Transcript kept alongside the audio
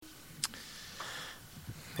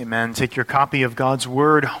Amen. Take your copy of God's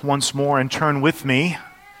Word once more and turn with me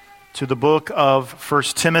to the book of 1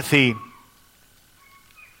 Timothy.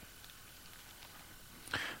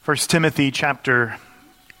 1 Timothy chapter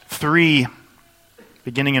 3,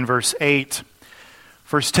 beginning in verse 8.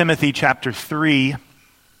 1 Timothy chapter 3,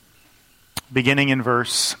 beginning in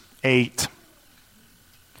verse 8.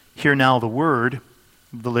 Hear now the word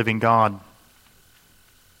of the living God.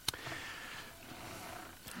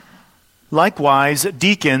 Likewise,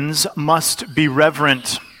 deacons must be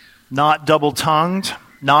reverent, not double-tongued,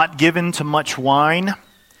 not given to much wine,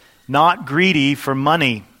 not greedy for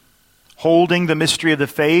money, holding the mystery of the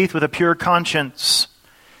faith with a pure conscience.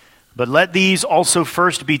 But let these also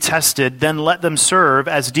first be tested, then let them serve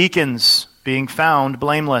as deacons, being found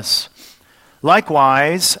blameless.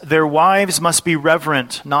 Likewise, their wives must be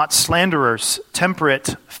reverent, not slanderers,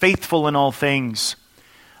 temperate, faithful in all things.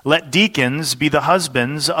 Let deacons be the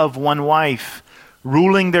husbands of one wife,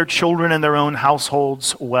 ruling their children and their own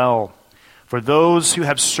households well. For those who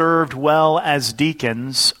have served well as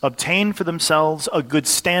deacons obtain for themselves a good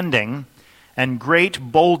standing and great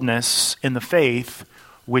boldness in the faith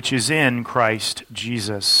which is in Christ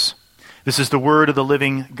Jesus. This is the word of the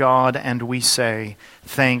living God, and we say,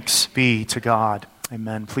 thanks be to God.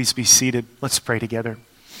 Amen. Please be seated. Let's pray together.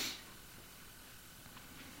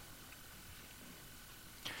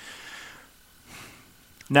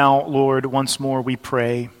 Now, Lord, once more we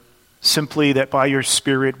pray simply that by your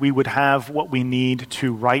Spirit we would have what we need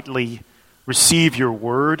to rightly receive your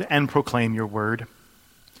word and proclaim your word.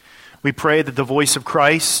 We pray that the voice of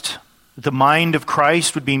Christ, the mind of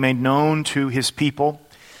Christ would be made known to his people.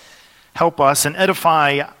 Help us and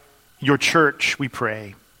edify your church, we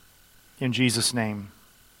pray. In Jesus' name,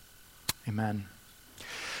 amen.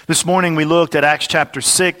 This morning we looked at Acts chapter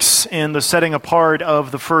 6 in the setting apart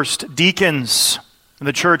of the first deacons in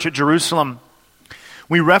the church at Jerusalem.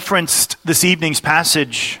 We referenced this evening's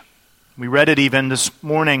passage. We read it even this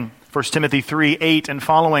morning, 1 Timothy 3, 8 and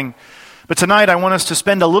following. But tonight I want us to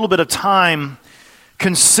spend a little bit of time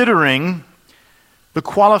considering the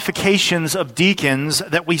qualifications of deacons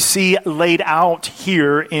that we see laid out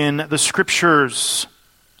here in the Scriptures.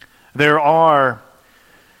 There are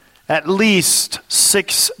at least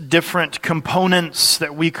 6 different components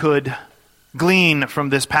that we could glean from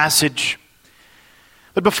this passage.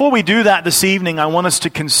 But before we do that this evening, I want us to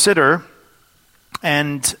consider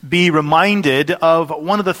and be reminded of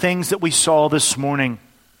one of the things that we saw this morning.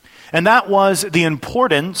 And that was the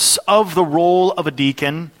importance of the role of a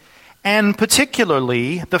deacon, and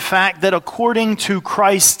particularly the fact that according to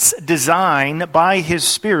Christ's design by his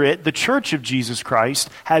Spirit, the Church of Jesus Christ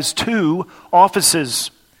has 2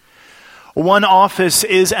 offices. One office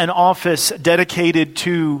is an office dedicated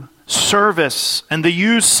to service and the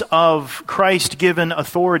use of Christ-given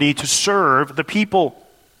authority to serve the people.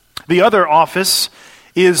 The other office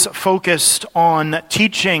is focused on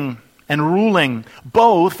teaching and ruling.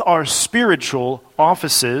 Both are spiritual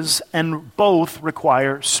offices and both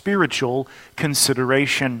require spiritual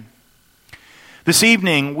consideration. This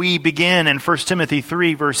evening we begin in 1 Timothy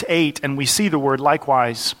 3 verse 8 and we see the word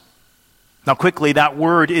likewise. Now quickly, that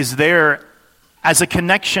word is there as a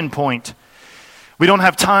connection point. We don't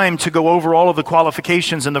have time to go over all of the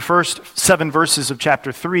qualifications in the first 7 verses of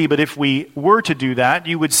chapter 3, but if we were to do that,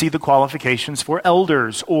 you would see the qualifications for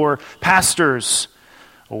elders or pastors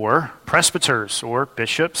or presbyters or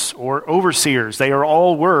bishops or overseers. They are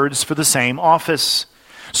all words for the same office.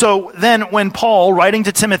 So then when Paul, writing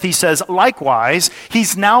to Timothy, says likewise,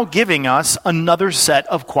 he's now giving us another set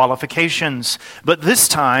of qualifications, but this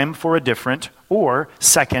time for a different or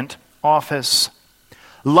second office.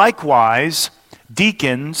 Likewise,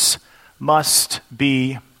 deacons must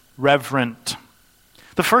be reverent.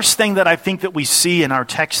 The first thing that I think that we see in our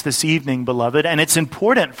text this evening, beloved, and it's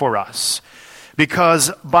important for us,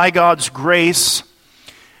 because by God's grace,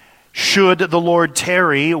 should the Lord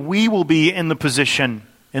tarry, we will be in the position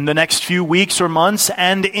in the next few weeks or months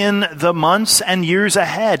and in the months and years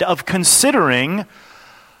ahead of considering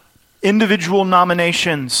individual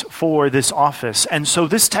nominations for this office. And so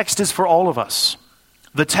this text is for all of us.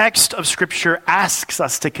 The text of Scripture asks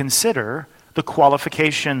us to consider the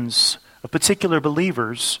qualifications of particular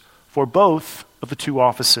believers for both of the 2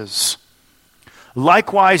 offices.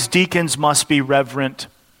 Likewise, deacons must be reverent.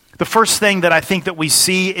 The first thing that I think that we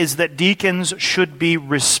see is that deacons should be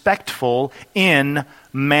respectful in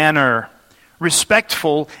manner.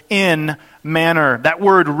 Respectful in manner. That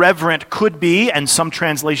word reverent could be, and some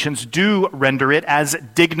translations do render it as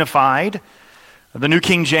dignified. The New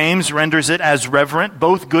King James renders it as reverent,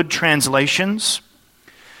 both good translations.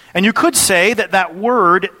 And you could say that that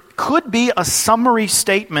word could be a summary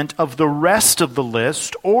statement of the rest of the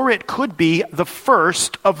list, or it could be the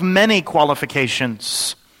first of many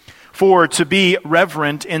qualifications. For to be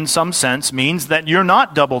reverent in some sense means that you're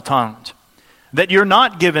not double-tongued, that you're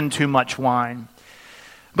not given too much wine.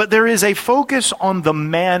 But there is a focus on the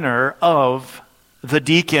manner of the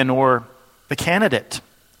deacon or the candidate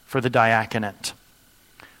for the diaconate.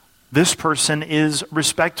 This person is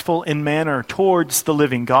respectful in manner towards the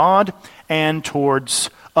living God and towards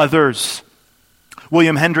others.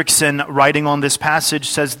 William Hendrickson, writing on this passage,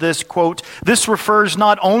 says this, quote, "This refers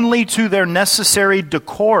not only to their necessary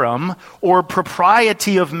decorum or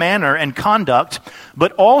propriety of manner and conduct,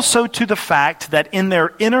 but also to the fact that in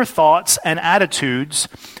their inner thoughts and attitudes,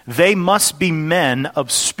 they must be men of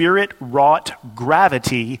spirit-wrought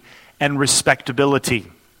gravity and respectability."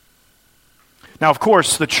 Now, of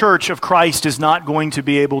course, the Church of Christ is not going to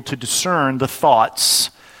be able to discern the thoughts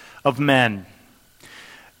of men.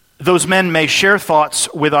 Those men may share thoughts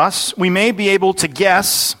with us. We may be able to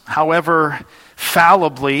guess, however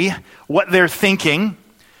fallibly, what they're thinking.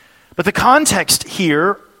 But the context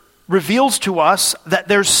here reveals to us that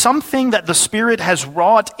there's something that the Spirit has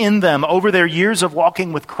wrought in them over their years of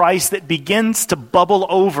walking with Christ that begins to bubble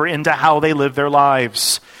over into how they live their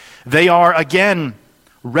lives. They are, again,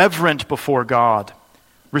 reverent before God,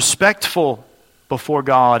 respectful before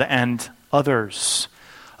God and others.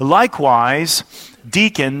 Likewise,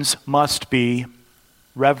 deacons must be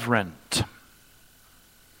reverent.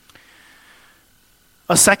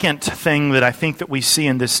 A second thing that I think that we see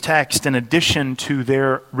in this text, in addition to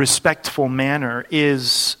their respectful manner,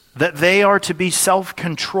 is that they are to be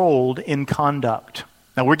self-controlled in conduct.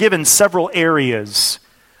 Now, we're given several areas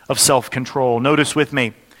of self-control. Notice with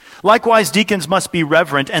me. Likewise, deacons must be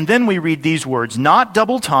reverent, and then we read these words, not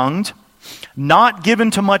double-tongued, not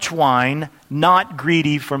given to much wine, not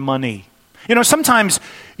greedy for money. You know, sometimes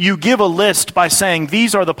you give a list by saying,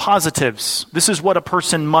 these are the positives. This is what a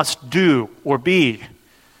person must do or be.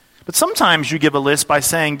 But sometimes you give a list by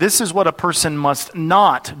saying, this is what a person must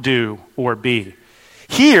not do or be.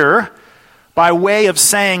 Here, by way of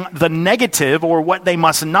saying the negative or what they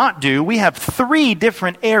must not do, we have three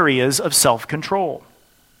different areas of self-control.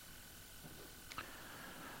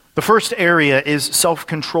 The first area is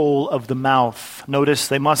self-control of the mouth. Notice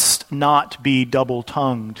they must not be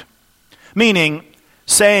double-tongued, meaning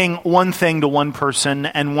saying one thing to one person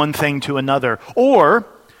and one thing to another, or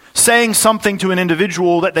saying something to an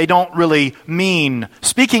individual that they don't really mean,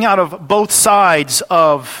 speaking out of both sides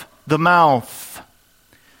of the mouth.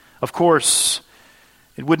 Of course,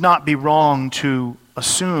 it would not be wrong to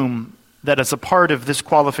assume that as a part of this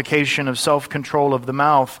qualification of self-control of the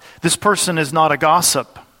mouth, this person is not a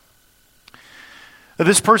gossip.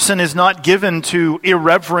 This person is not given to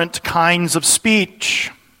irreverent kinds of speech,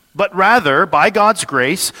 but rather, by God's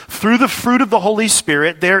grace, through the fruit of the Holy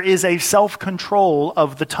Spirit, there is a self-control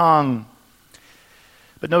of the tongue.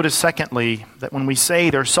 But notice, secondly, that when we say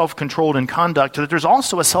they're self-controlled in conduct, that there's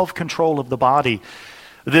also a self-control of the body.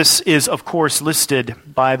 This is, of course, listed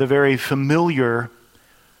by the very familiar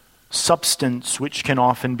substance which can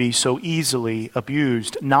often be so easily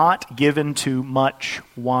abused, not given to much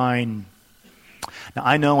wine. Now,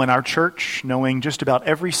 I know in our church, knowing just about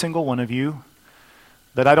every single one of you,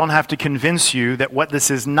 that I don't have to convince you that what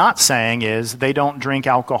this is not saying is they don't drink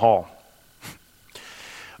alcohol.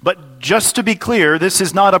 But just to be clear, this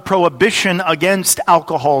is not a prohibition against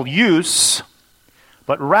alcohol use,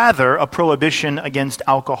 but rather a prohibition against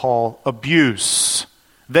alcohol abuse.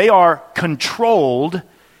 They are controlled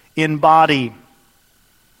in body.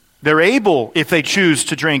 They're able, if they choose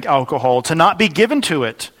to drink alcohol, to not be given to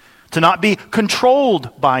it, to not be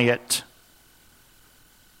controlled by it.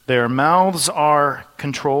 Their mouths are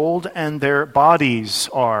controlled and their bodies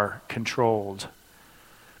are controlled.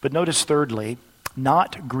 But notice thirdly,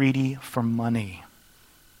 not greedy for money.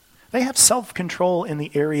 They have self-control in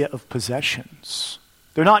the area of possessions.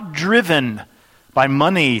 They're not driven by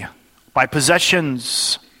money, by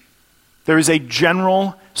possessions. There is a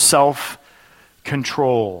general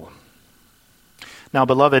self-control. Now,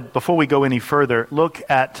 beloved, before we go any further, look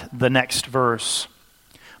at the next verse.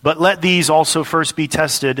 But let these also first be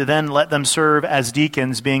tested, then let them serve as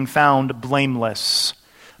deacons, being found blameless.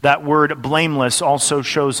 That word blameless also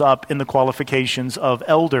shows up in the qualifications of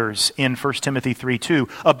elders in 1 Timothy 3:2.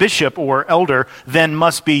 A bishop or elder then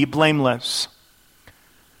must be blameless.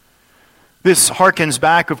 This harkens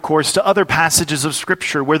back, of course, to other passages of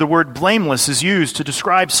Scripture where the word blameless is used to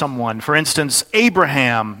describe someone. For instance,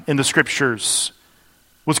 Abraham in the Scriptures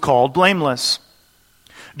was called blameless.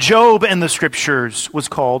 Job in the Scriptures was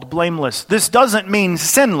called blameless. This doesn't mean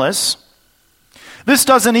sinless. This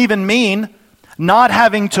doesn't even mean not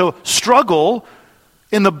having to struggle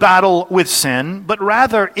in the battle with sin, but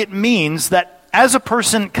rather it means that as a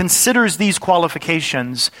person considers these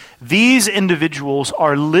qualifications, these individuals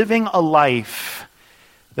are living a life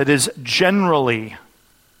that is generally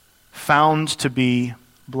found to be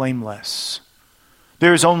blameless.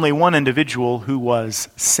 There is only one individual who was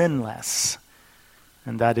sinless,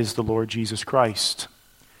 and that is the Lord Jesus Christ.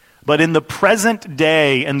 But in the present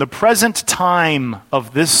day, in the present time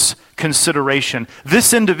of this consideration,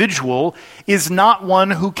 this individual is not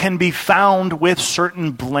one who can be found with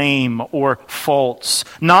certain blame or faults.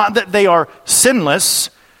 Not that they are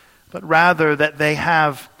sinless, but rather that they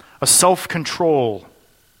have a self-control.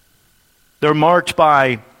 They're marked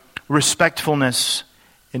by respectfulness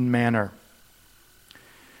in manner.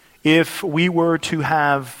 If we were to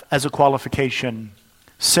have as a qualification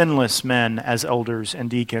sinless men as elders and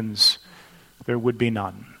deacons, there would be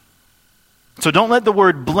none. So don't let the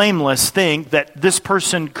word blameless think that this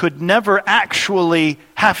person could never actually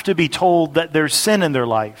have to be told that there's sin in their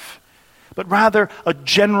life, but rather a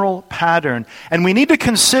general pattern. And we need to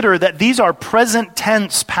consider that these are present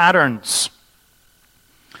tense patterns.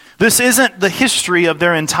 This isn't the history of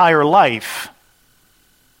their entire life.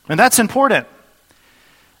 And that's important,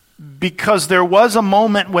 because there was a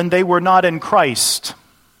moment when they were not in Christ,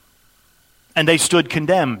 and they stood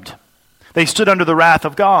condemned. They stood under the wrath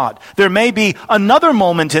of God. There may be another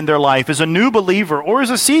moment in their life as a new believer or as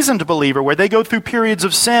a seasoned believer where they go through periods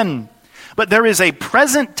of sin. But there is a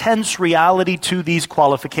present tense reality to these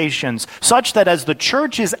qualifications, such that as the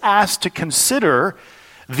church is asked to consider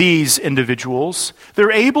these individuals,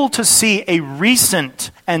 they're able to see a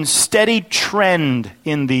recent and steady trend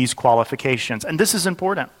in these qualifications. And this is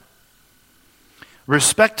important.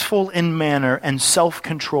 Respectful in manner and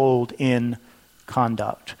self-controlled in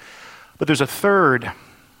conduct. But there's a third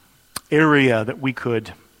area that we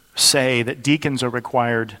could say that deacons are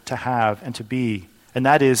required to have and to be, and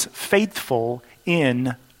that is faithful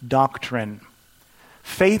in doctrine.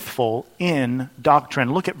 Faithful in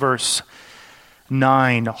doctrine. Look at verse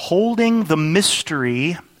 9. Holding the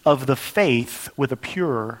mystery of the faith with a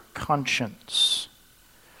pure conscience.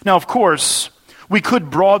 Now, of course, we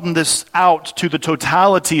could broaden this out to the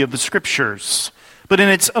totality of the Scriptures, but in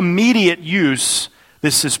its immediate use,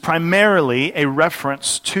 this is primarily a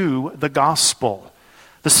reference to the gospel,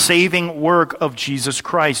 the saving work of Jesus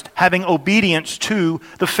Christ, having obedience to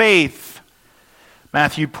the faith.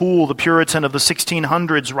 Matthew Poole, the Puritan of the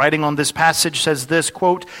 1600s, writing on this passage, says this,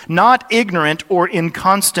 quote, "Not ignorant or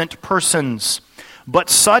inconstant persons, but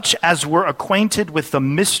such as were acquainted with the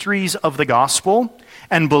mysteries of the gospel,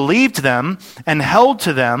 and believed them, and held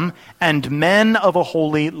to them, and men of a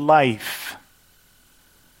holy life."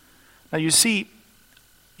 Now you see,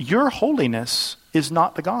 your holiness is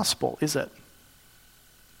not the gospel, is it?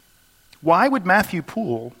 Why would Matthew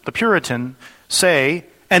Poole, the Puritan, say,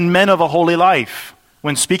 "and men of a holy life,"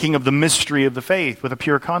 when speaking of the mystery of the faith with a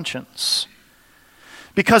pure conscience?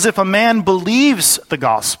 Because if a man believes the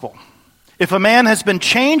gospel, if a man has been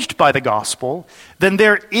changed by the gospel, then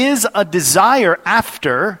there is a desire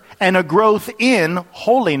after and a growth in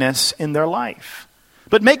holiness in their life.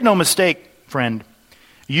 But make no mistake, friend,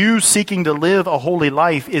 you seeking to live a holy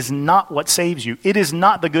life is not what saves you. It is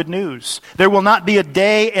not the good news. There will not be a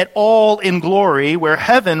day at all in glory where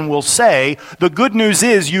heaven will say, the good news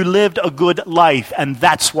is you lived a good life, and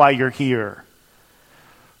that's why you're here.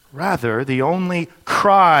 Rather, the only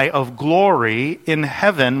cry of glory in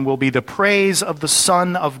heaven will be the praise of the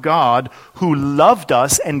Son of God who loved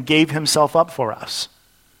us and gave himself up for us.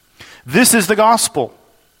 This is the gospel.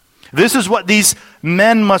 This is what these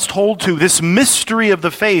men must hold to, this mystery of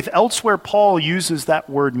the faith. Elsewhere, Paul uses that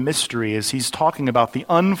word mystery as he's talking about the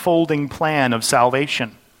unfolding plan of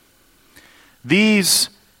salvation. These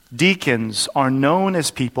deacons are known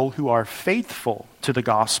as people who are faithful to the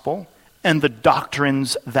gospel and the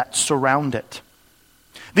doctrines that surround it.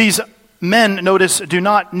 These men, notice, do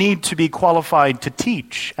not need to be qualified to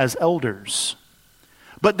teach as elders,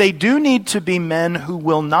 but they do need to be men who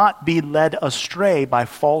will not be led astray by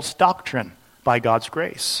false doctrine by God's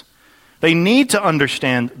grace. They need to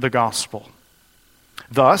understand the gospel.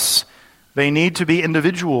 Thus, they need to be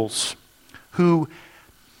individuals who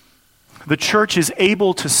the church is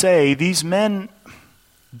able to say, these men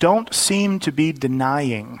don't seem to be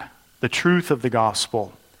denying the truth of the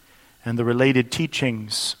gospel and the related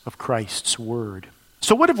teachings of Christ's word.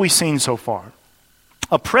 So what have we seen so far?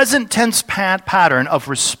 A present tense pattern of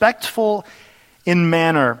respectful in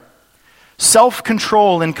manner,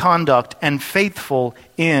 self-control in conduct, and faithful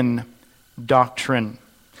in doctrine.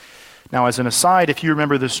 Now, as an aside, if you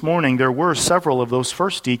remember this morning, there were several of those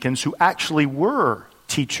first deacons who actually were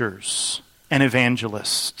teachers and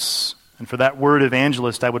evangelists. And for that word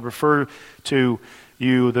evangelist, I would refer to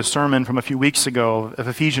you the sermon from a few weeks ago of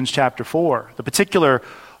Ephesians chapter 4, the particular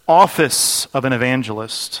office of an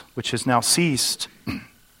evangelist, which has now ceased.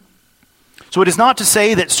 So it is not to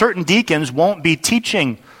say that certain deacons won't be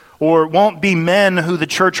teaching or won't be men who the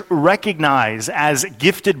church recognize as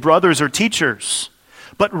gifted brothers or teachers.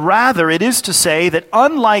 But rather it is to say that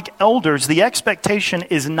unlike elders, the expectation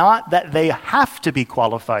is not that they have to be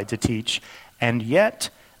qualified to teach, and yet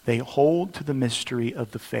they hold to the mystery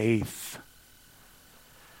of the faith.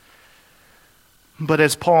 But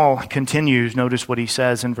as Paul continues, notice what he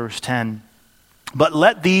says in verse 10. But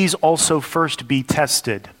let these also first be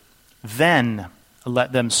tested, then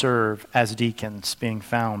let them serve as deacons, being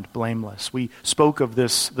found blameless. We spoke of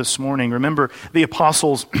this morning. Remember, the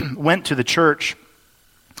apostles went to the church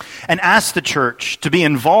and asked the church to be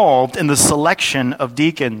involved in the selection of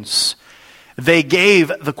deacons. They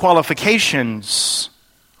gave the qualifications: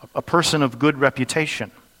 a person of good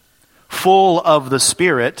reputation, full of the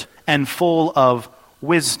Spirit, and full of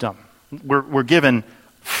wisdom. We're given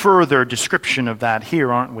further description of that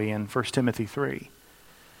here, aren't we, in 1 Timothy 3.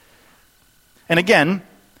 And again,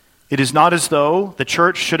 it is not as though the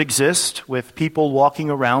church should exist with people walking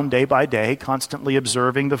around day by day, constantly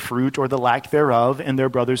observing the fruit or the lack thereof in their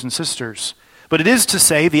brothers and sisters. But it is to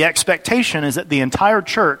say the expectation is that the entire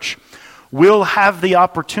church will have the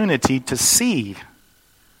opportunity to see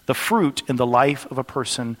the fruit in the life of a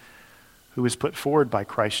person who is put forward by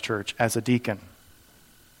Christ Church as a deacon.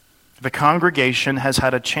 The congregation has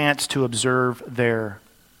had a chance to observe their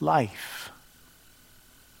life.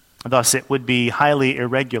 Thus, it would be highly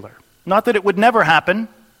irregular. Not that it would never happen,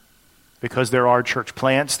 because there are church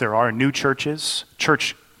plants, there are new churches,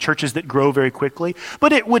 churches that grow very quickly,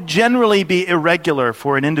 but it would generally be irregular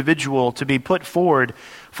for an individual to be put forward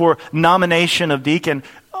for nomination of deacon,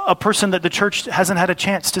 a person that the church hasn't had a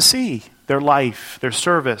chance to see their life, their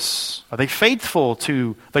service. Are they faithful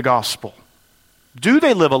to the gospel? Do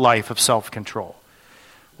they live a life of self-control?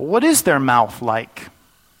 What is their mouth like?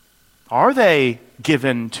 Are they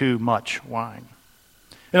given to much wine?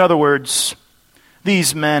 In other words,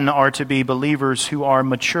 these men are to be believers who are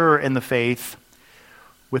mature in the faith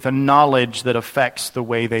with a knowledge that affects the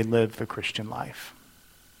way they live the Christian life.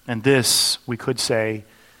 And this, we could say,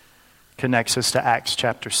 connects us to Acts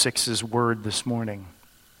chapter 6's word this morning: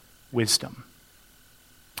 wisdom.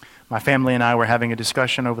 My family and I were having a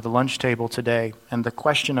discussion over the lunch table today, and the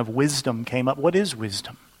question of wisdom came up. What is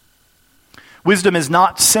wisdom? Wisdom is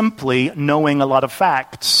not simply knowing a lot of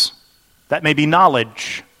facts. That may be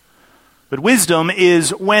knowledge. But wisdom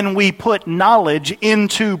is when we put knowledge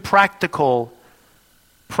into practical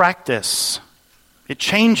practice. It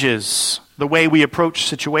changes the way we approach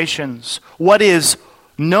situations. What is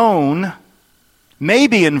known may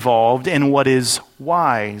be involved in what is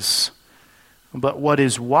wise. But what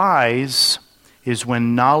is wise is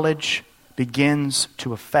when knowledge begins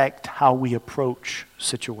to affect how we approach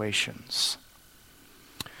situations.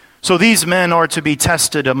 So these men are to be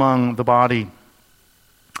tested among the body.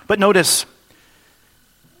 But notice,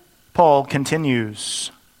 Paul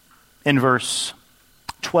continues in verse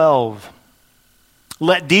 12.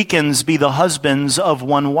 Let deacons be the husbands of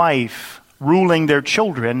one wife, ruling their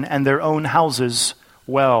children and their own houses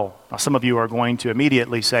well. Now, some of you are going to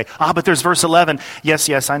immediately say, but there's verse 11.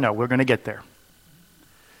 Yes, I know. We're going to get there.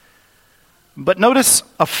 But notice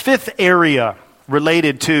a fifth area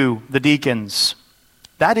related to the deacons.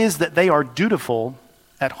 That is that they are dutiful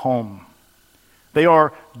at home. They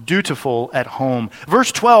are dutiful at home.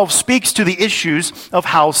 Verse 12 speaks to the issues of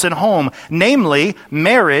house and home, namely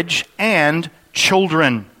marriage and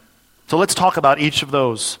children. So let's talk about each of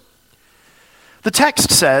those. The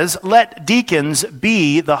text says, let deacons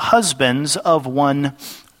be the husbands of one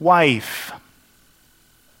wife.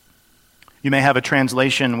 You may have a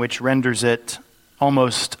translation which renders it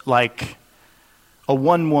almost like a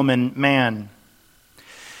one-woman man.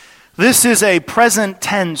 This is a present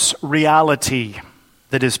tense reality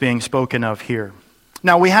that is being spoken of here.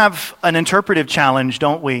 Now, we have an interpretive challenge,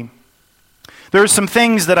 don't we? There are some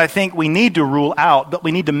things that I think we need to rule out, but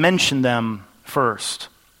we need to mention them first.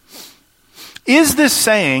 Is this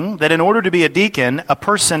saying that in order to be a deacon, a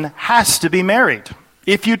person has to be married?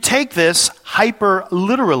 If you take this hyper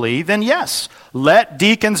literally, then yes, let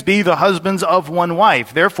deacons be the husbands of one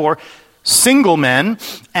wife. Therefore, single men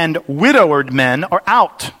and widowed men are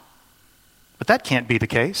out. But that can't be the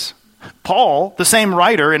case. Paul, the same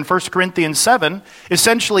writer in 1 Corinthians 7,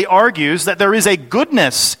 essentially argues that there is a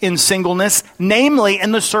goodness in singleness, namely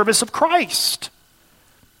in the service of Christ.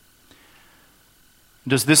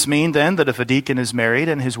 Does this mean then that if a deacon is married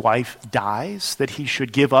and his wife dies, that he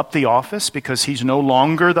should give up the office because he's no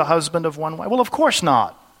longer the husband of one wife? Well, of course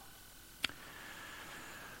not.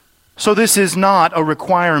 So this is not a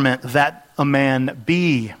requirement that a man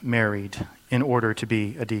be married in order to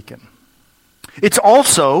be a deacon. It's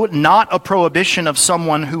also not a prohibition of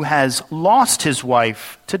someone who has lost his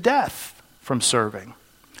wife to death from serving.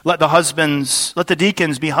 Let the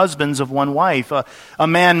deacons be husbands of one wife. A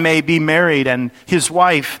man may be married and his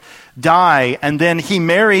wife die, and then he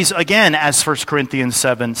marries again, as 1 Corinthians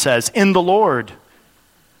 7 says, in the Lord.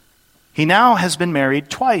 He now has been married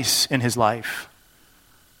twice in his life.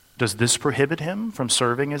 Does this prohibit him from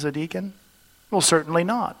serving as a deacon? Well, certainly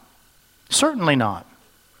not. Certainly not.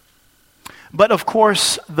 But of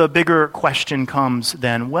course, the bigger question comes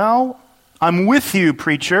then, well, I'm with you,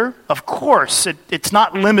 preacher. Of course, it's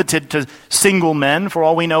not limited to single men. For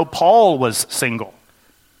all we know, Paul was single.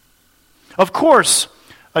 Of course,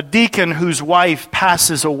 a deacon whose wife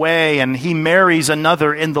passes away and he marries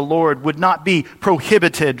another in the Lord would not be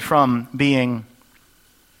prohibited from being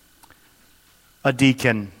a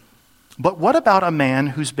deacon. But what about a man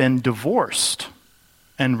who's been divorced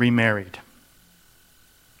and remarried?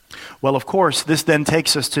 Well, of course, this then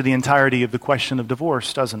takes us to the entirety of the question of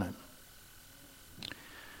divorce, doesn't it?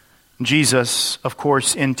 Jesus, of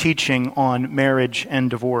course, in teaching on marriage and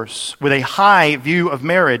divorce, with a high view of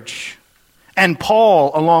marriage, and Paul,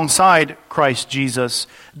 alongside Christ Jesus,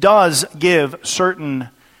 does give certain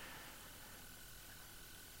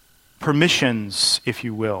permissions, if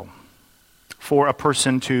you will, for a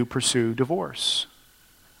person to pursue divorce.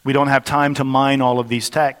 We don't have time to mine all of these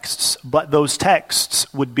texts, but those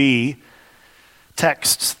texts would be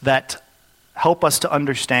texts that help us to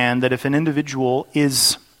understand that if an individual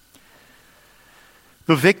is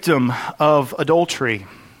the victim of adultery,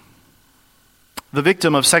 the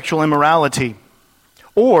victim of sexual immorality,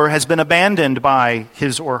 or has been abandoned by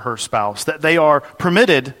his or her spouse, that they are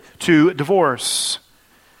permitted to divorce.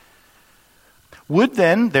 Would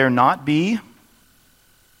then there not be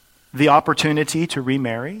the opportunity to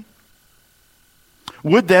remarry?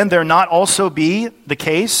 Would then there not also be the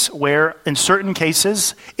case where, in certain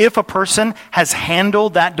cases, if a person has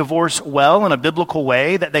handled that divorce well in a biblical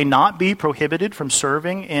way, that they not be prohibited from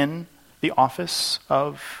serving in the office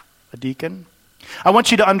of a deacon? I want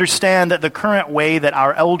you to understand that the current way that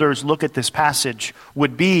our elders look at this passage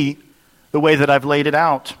would be the way that I've laid it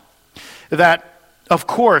out. That, of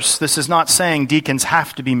course, this is not saying deacons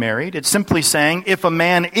have to be married. It's simply saying if a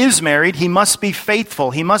man is married, he must be faithful.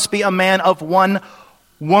 He must be a man of one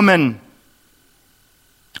woman.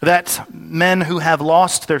 That men who have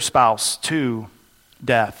lost their spouse to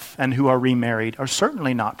death and who are remarried are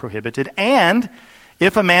certainly not prohibited. And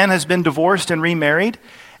if a man has been divorced and remarried,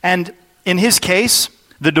 and in his case,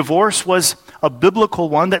 the divorce was a biblical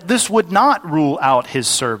one, that this would not rule out his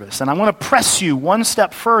service. And I want to press you one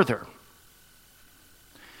step further.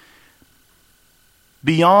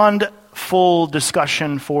 Beyond full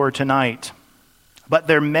discussion for tonight, but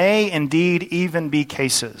there may indeed even be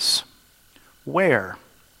cases where,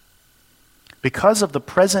 because of the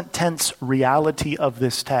present tense reality of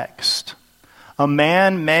this text, a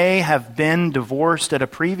man may have been divorced at a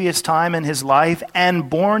previous time in his life and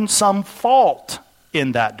borne some fault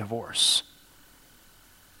in that divorce.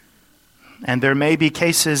 And there may be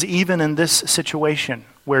cases even in this situation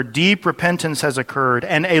where deep repentance has occurred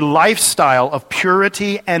and a lifestyle of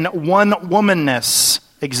purity and one-womanness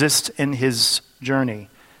exists in his journey,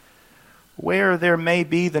 where there may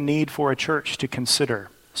be the need for a church to consider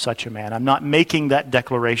such a man. I'm not making that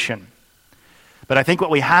declaration. But I think what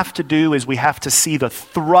we have to do is we have to see the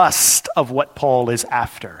thrust of what Paul is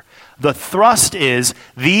after. The thrust is,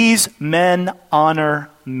 these men honor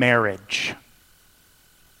marriage.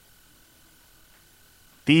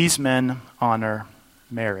 These men honor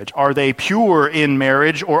marriage. Are they pure in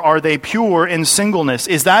marriage or are they pure in singleness?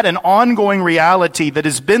 Is that an ongoing reality that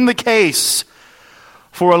has been the case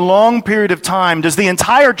for a long period of time? Does the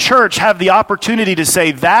entire church have the opportunity to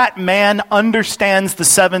say that man understands the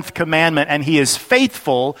seventh commandment and he is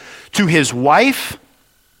faithful to his wife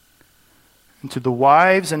and to the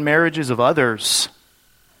wives and marriages of others?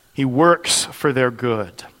 He works for their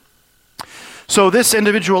good. So this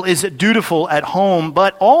individual is dutiful at home,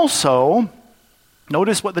 but also,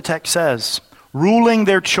 notice what the text says, ruling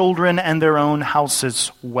their children and their own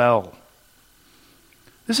houses well.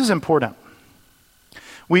 This is important.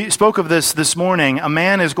 We spoke of this morning. A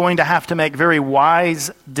man is going to have to make very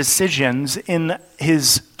wise decisions in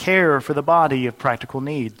his care for the body of practical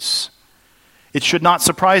needs. It should not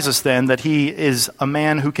surprise us then that he is a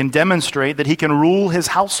man who can demonstrate that he can rule his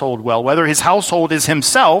household well, whether his household is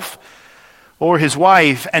himself or his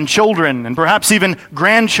wife and children, and perhaps even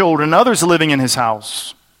grandchildren, others living in his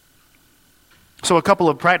house. So a couple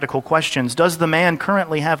of practical questions. Does the man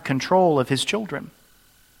currently have control of his children?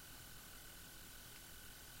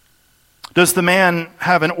 Does the man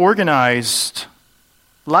have an organized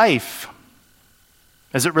life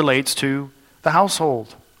as it relates to the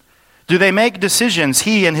household? Do they make decisions,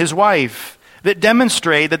 he and his wife, that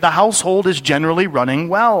demonstrate that the household is generally running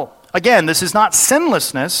well? Again, this is not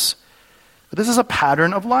sinlessness, but this is a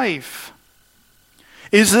pattern of life.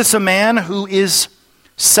 Is this a man who is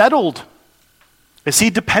settled? Is he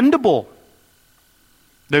dependable?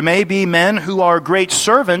 There may be men who are great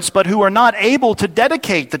servants, but who are not able to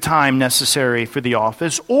dedicate the time necessary for the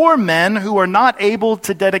office, or men who are not able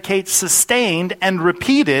to dedicate sustained and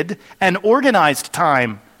repeated and organized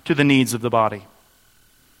time to the needs of the body.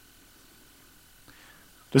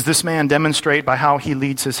 Does this man demonstrate by how he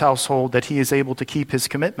leads his household that he is able to keep his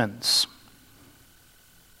commitments?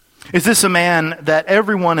 Is this a man that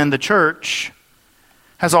everyone in the church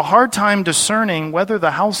has a hard time discerning whether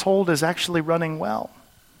the household is actually running well?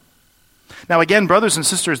 Now again, brothers and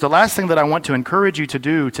sisters, the last thing that I want to encourage you to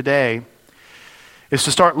do today is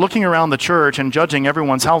to start looking around the church and judging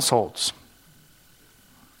everyone's households.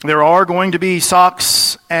 There are going to be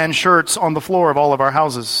socks and shirts on the floor of all of our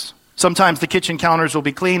houses. Sometimes the kitchen counters will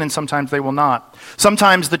be clean and sometimes they will not.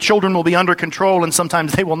 Sometimes the children will be under control and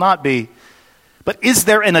sometimes they will not be. But is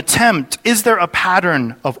there an attempt, is there a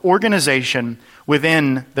pattern of organization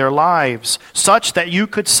within their lives such that you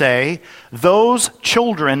could say those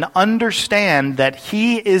children understand that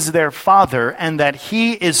he is their father and that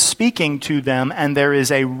he is speaking to them, and there is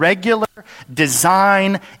a regular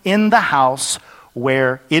design in the house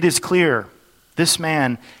where it is clear this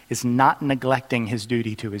man is not neglecting his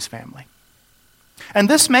duty to his family? And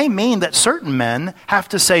this may mean that certain men have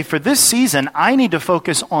to say, for this season, I need to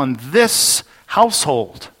focus on this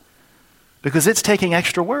household because it's taking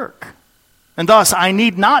extra work. And thus, I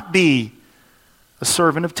need not be a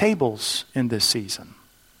servant of tables in this season.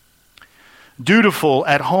 Dutiful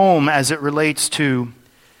at home as it relates to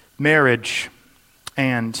marriage,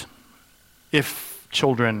 and if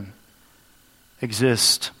children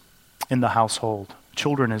exist in the household,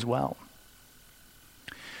 children as well.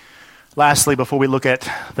 Lastly, before we look at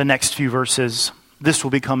the next few verses, this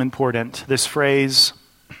will become important. This phrase,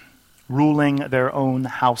 ruling their own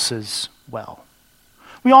houses well.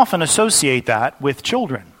 We often associate that with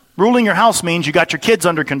children. Ruling your house means you got your kids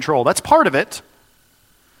under control. That's part of it.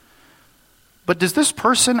 But does this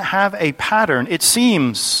person have a pattern, it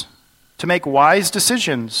seems, to make wise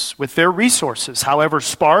decisions with their resources, however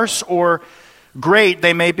sparse or great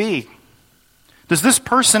they may be? Does this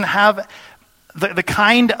person have the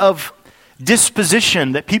kind of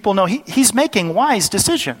disposition that people know he's making wise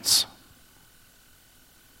decisions?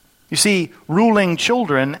 You see, ruling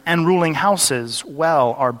children and ruling houses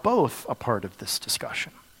well are both a part of this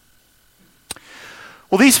discussion.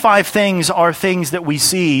 Well, these 5 things are things that we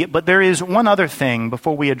see, but there is one other thing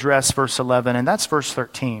before we address verse 11, and that's verse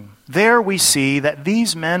 13. There we see that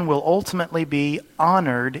these men will ultimately be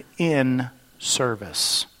honored in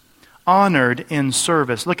service. Honored in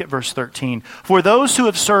service. Look at verse 13. For those who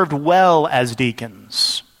have served well as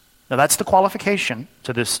deacons. Now that's the qualification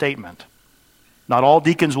to this statement. Not all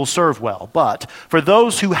deacons will serve well, but for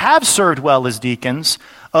those who have served well as deacons,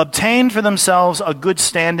 obtained for themselves a good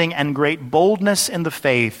standing and great boldness in the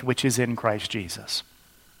faith which is in Christ Jesus.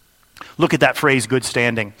 Look at that phrase, good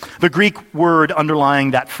standing. The Greek word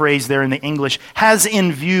underlying that phrase there in the English has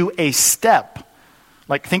in view a step.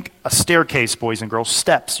 Like, think a staircase, boys and girls,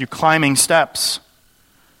 steps. You're climbing steps.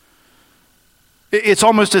 It's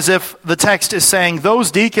almost as if the text is saying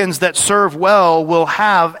those deacons that serve well will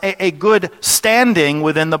have a good standing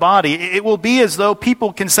within the body. It will be as though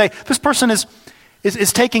people can say, this person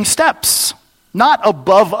is taking steps, not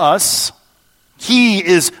above us. He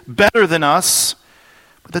is better than us.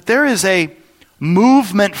 But that there is a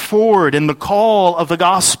movement forward in the call of the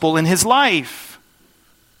gospel in his life.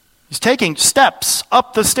 He's taking steps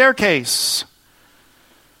up the staircase.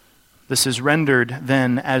 This is rendered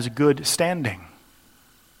then as good standing.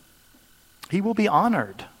 He will be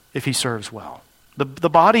honored if he serves well. The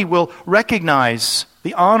body will recognize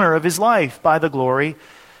the honor of his life by the glory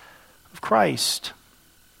of Christ.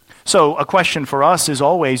 So a question for us is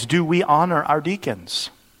always, do we honor our deacons?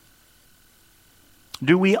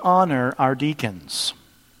 Do we honor our deacons?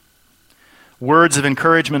 Words of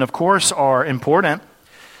encouragement, of course, are important.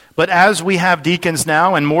 But as we have deacons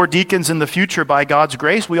now and more deacons in the future by God's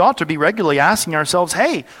grace, we ought to be regularly asking ourselves,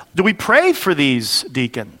 hey, do we pray for these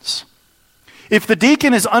deacons? If the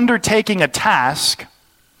deacon is undertaking a task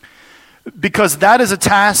because that is a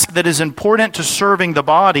task that is important to serving the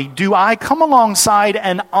body, do I come alongside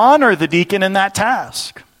and honor the deacon in that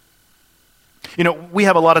task? You know, we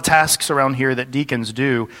have a lot of tasks around here that deacons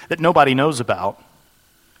do that nobody knows about.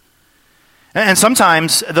 And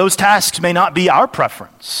sometimes those tasks may not be our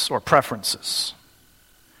preference or preferences.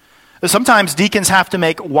 Sometimes deacons have to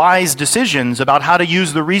make wise decisions about how to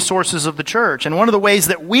use the resources of the church. And one of the ways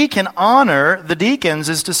that we can honor the deacons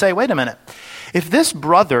is to say, wait a minute, if this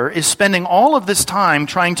brother is spending all of this time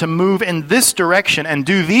trying to move in this direction and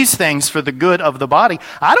do these things for the good of the body,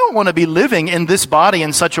 I don't want to be living in this body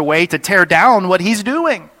in such a way to tear down what he's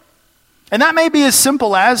doing. And that may be as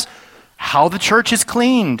simple as how the church is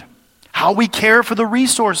cleaned, how we care for the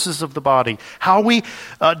resources of the body, how we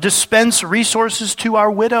dispense resources to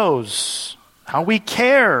our widows, how we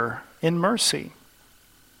care in mercy.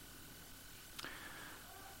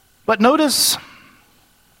 But notice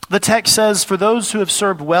the text says, for those who have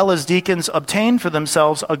served well as deacons obtain for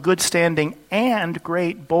themselves a good standing and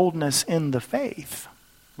great boldness in the faith,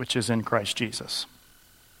 which is in Christ Jesus.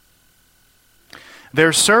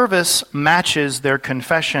 Their service matches their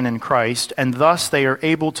confession in Christ, and thus they are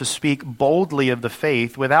able to speak boldly of the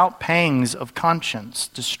faith without pangs of conscience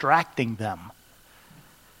distracting them.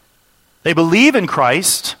 They believe in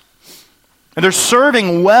Christ, and they're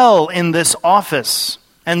serving well in this office,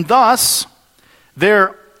 and thus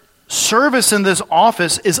their service in this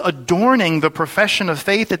office is adorning the profession of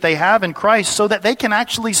faith that they have in Christ so that they can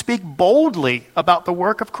actually speak boldly about the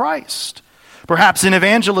work of Christ. Perhaps in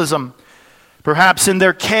evangelism, perhaps in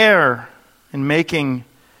their care, in making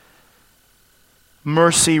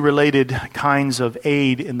mercy-related kinds of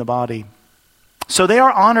aid in the body. So they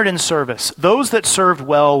are honored in service. Those that served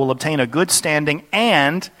well will obtain a good standing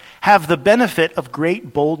and have the benefit of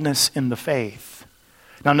great boldness in the faith.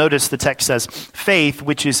 Now notice the text says, faith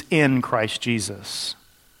which is in Christ Jesus.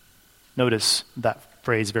 Notice that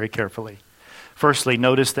phrase very carefully. Firstly,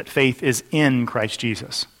 notice that faith is in Christ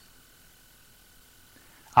Jesus.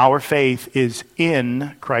 Our faith is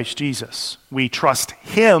in Christ Jesus. We trust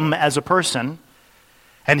Him as a person,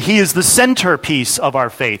 and He is the centerpiece of our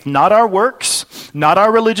faith. Not our works, not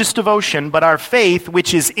our religious devotion, but our faith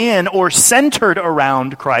which is in or centered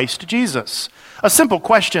around Christ Jesus. A simple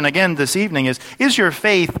question again this evening is your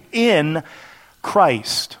faith in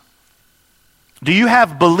Christ? Do you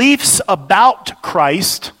have beliefs about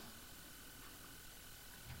Christ?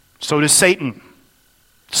 So does Satan.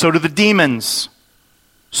 So do the demons.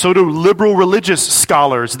 So do liberal religious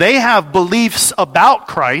scholars. They have beliefs about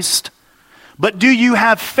Christ, but do you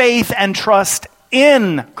have faith and trust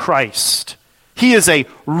in Christ? He is a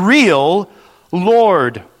real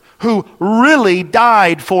Lord who really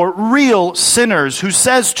died for real sinners, who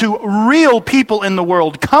says to real people in the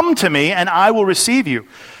world, come to me and I will receive you.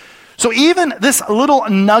 So even this little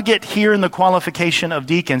nugget here in the qualification of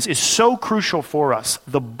deacons is so crucial for us.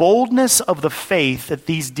 The boldness of the faith that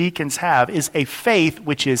these deacons have is a faith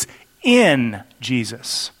which is in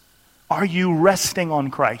Jesus. Are you resting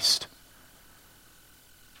on Christ?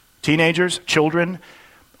 Teenagers, children,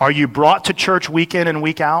 are you brought to church week in and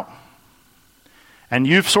week out? And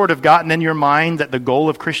you've sort of gotten in your mind that the goal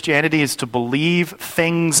of Christianity is to believe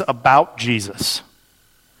things about Jesus?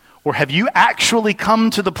 Or have you actually come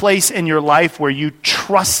to the place in your life where you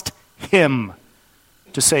trust Him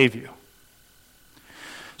to save you?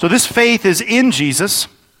 So this faith is in Jesus,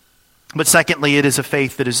 but secondly, it is a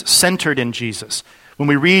faith that is centered in Jesus. When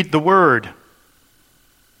we read the Word,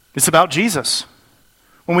 it's about Jesus.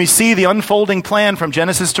 When we see the unfolding plan from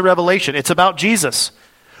Genesis to Revelation, it's about Jesus.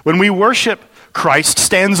 When we worship, Christ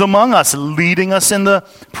stands among us, leading us in the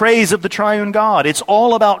praise of the triune God. It's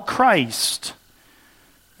all about Christ.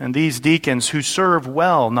 And these deacons who serve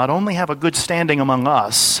well not only have a good standing among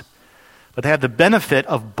us, but they have the benefit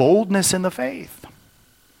of boldness in the faith.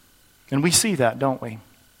 And we see that, don't we?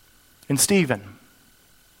 In Stephen,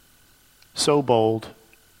 so bold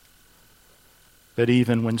that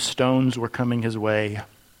even when stones were coming his way,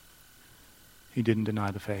 he didn't deny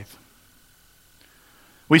the faith.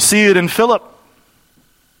 We see it in Philip,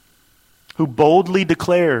 who boldly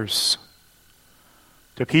declares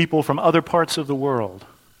to people from other parts of the world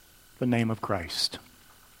the name of Christ.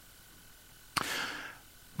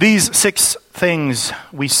 These 6 things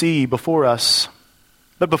we see before us,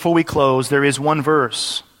 but before we close, there is one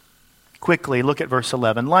verse. Quickly, look at verse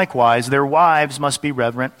 11. Likewise, their wives must be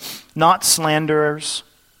reverent, not slanderers,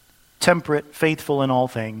 temperate, faithful in all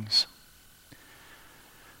things.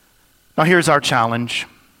 Now here's our challenge.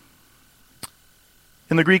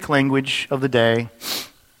 In the Greek language of the day,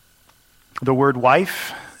 the word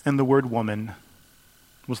wife and the word woman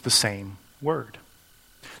was the same word.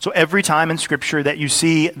 So every time in Scripture that you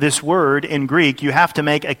see this word in Greek, you have to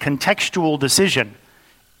make a contextual decision.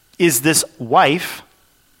 Is this wife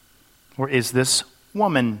or is this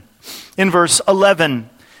woman? In verse 11,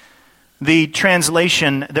 the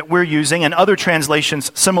translation that we're using and other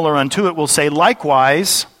translations similar unto it will say,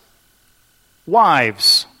 likewise,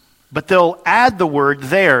 wives. But they'll add the word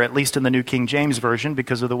there, at least in the New King James Version,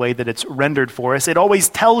 because of the way that it's rendered for us. It always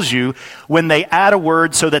tells you when they add a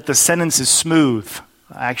word so that the sentence is smooth.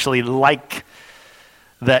 I actually like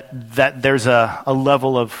that there's a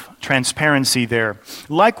level of transparency there.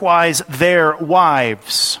 Likewise, their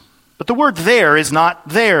wives. But the word there is not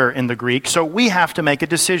there in the Greek, so we have to make a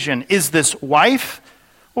decision. Is this wife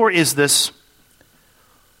or is this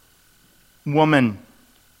woman?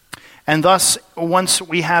 And thus, once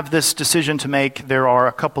we have this decision to make, there are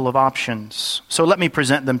a couple of options. So let me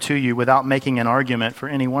present them to you without making an argument for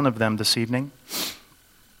any one of them this evening.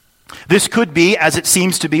 This could be, as it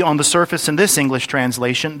seems to be on the surface in this English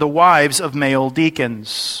translation, the wives of male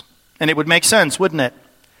deacons. And it would make sense, wouldn't it?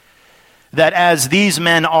 That as these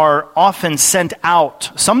men are often sent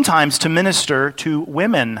out, sometimes to minister to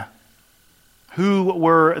women who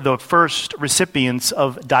were the first recipients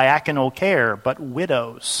of diaconal care, but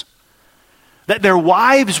widows, that their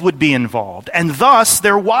wives would be involved, and thus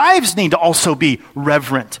their wives need to also be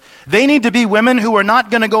reverent. They need to be women who are not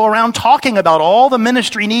going to go around talking about all the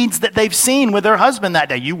ministry needs that they've seen with their husband that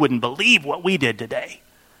day. You wouldn't believe what we did today.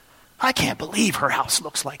 I can't believe her house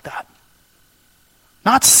looks like that.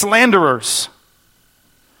 Not slanderers.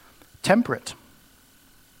 Temperate.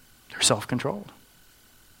 They're self-controlled.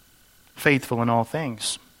 Faithful in all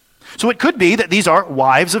things. So it could be that these are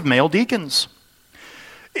wives of male deacons.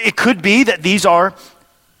 It could be that these are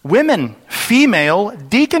women, female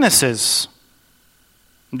deaconesses.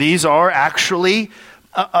 These are actually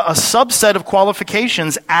a subset of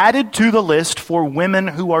qualifications added to the list for women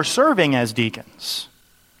who are serving as deacons.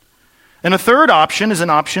 And a third option is an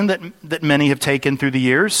option that many have taken through the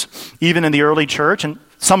years, even in the early church, and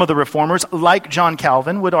some of the reformers, like John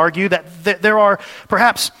Calvin, would argue that there are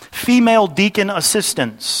perhaps female deacon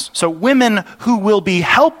assistants, so women who will be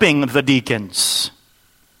helping the deacons.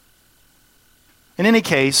 In any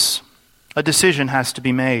case, a decision has to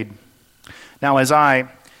be made. Now, as I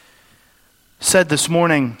said this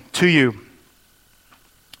morning to you,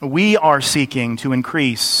 we are seeking to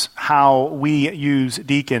increase how we use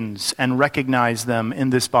deacons and recognize them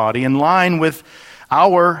in this body in line with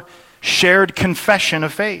our shared confession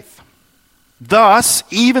of faith. Thus,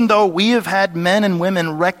 even though we have had men and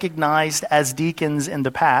women recognized as deacons in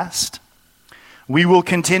the past, we will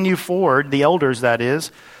continue forward, the elders that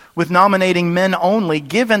is, with nominating men only,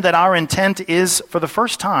 given that our intent is, for the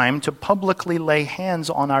first time, to publicly lay hands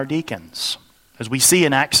on our deacons, as we see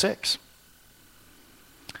in Acts 6.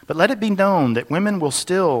 But let it be known that women will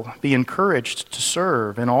still be encouraged to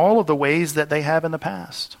serve in all of the ways that they have in the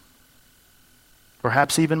past,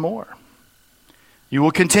 perhaps even more. You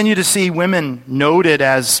will continue to see women noted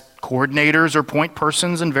as coordinators or point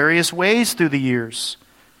persons in various ways through the years.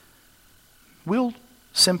 We'll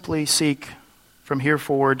simply seek from here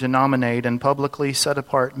forward to nominate and publicly set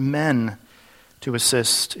apart men to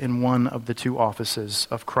assist in one of the two offices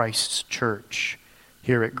of Christ's church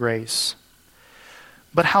here at Grace.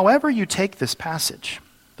 But however you take this passage,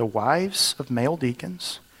 the wives of male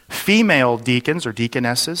deacons, female deacons or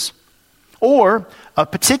deaconesses, or a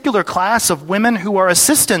particular class of women who are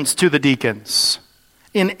assistants to the deacons,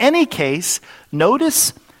 in any case,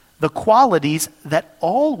 notice the qualities that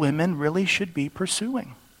all women really should be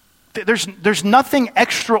pursuing. There's nothing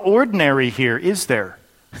extraordinary here, is there?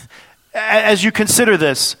 As you consider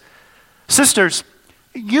this, sisters,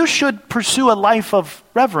 you should pursue a life of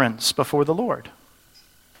reverence before the Lord.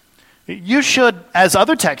 You should, as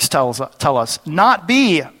other texts tell us, not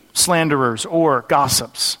be slanderers or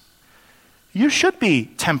gossips. You should be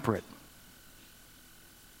temperate.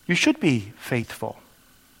 You should be faithful.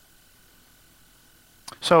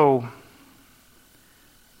 So,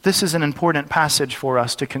 this is an important passage for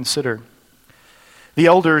us to consider. The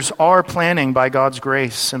elders are planning, by God's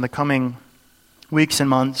grace, in the coming weeks and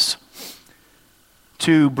months,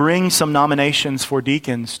 to bring some nominations for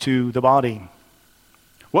deacons to the body.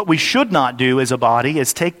 What we should not do as a body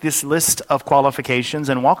is take this list of qualifications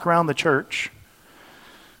and walk around the church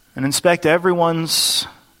and inspect everyone's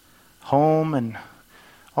home and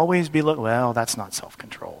always be well, that's not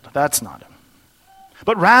self-controlled. That's not it.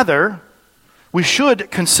 But rather, we should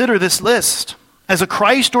consider this list as a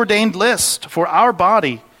Christ-ordained list for our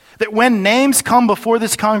body, that when names come before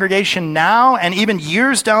this congregation now and even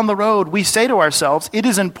years down the road, we say to ourselves, it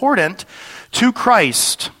is important to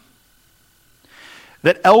Christ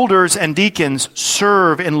that elders and deacons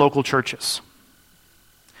serve in local churches.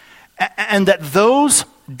 And that those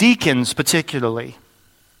deacons particularly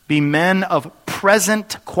be men of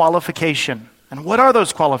present qualification. And what are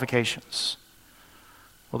those qualifications?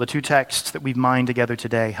 Well, the two texts that we've mined together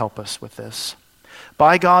today help us with this.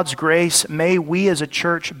 By God's grace, may we as a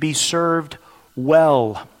church be served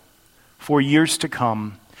well for years to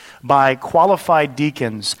come by qualified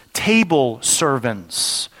deacons, table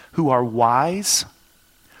servants who are wise,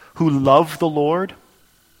 who love the Lord,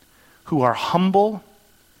 who are humble,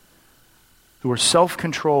 who are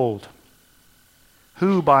self-controlled,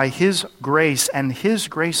 who by His grace and His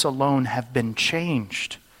grace alone have been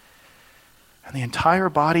changed. And the entire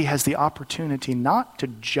body has the opportunity not to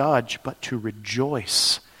judge, but to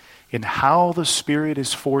rejoice in how the Spirit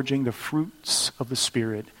is forging the fruits of the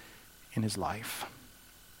Spirit in his life.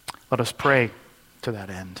 Let us pray to that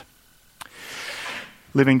end.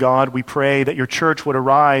 Living God, we pray that your church would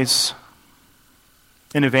arise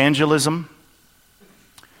in evangelism,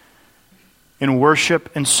 in worship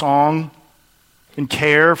and song, in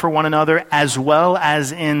care for one another, as well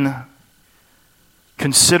as in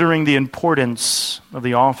considering the importance of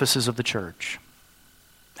the offices of the church.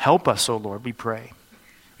 Help us, O Lord, we pray.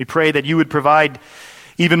 We pray that you would provide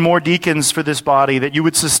even more deacons for this body, that you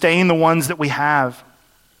would sustain the ones that we have.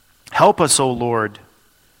 Help us, O Lord,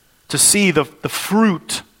 to see the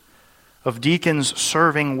fruit of deacons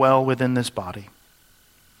serving well within this body.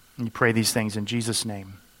 And we pray these things in Jesus'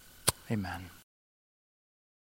 name. Amen.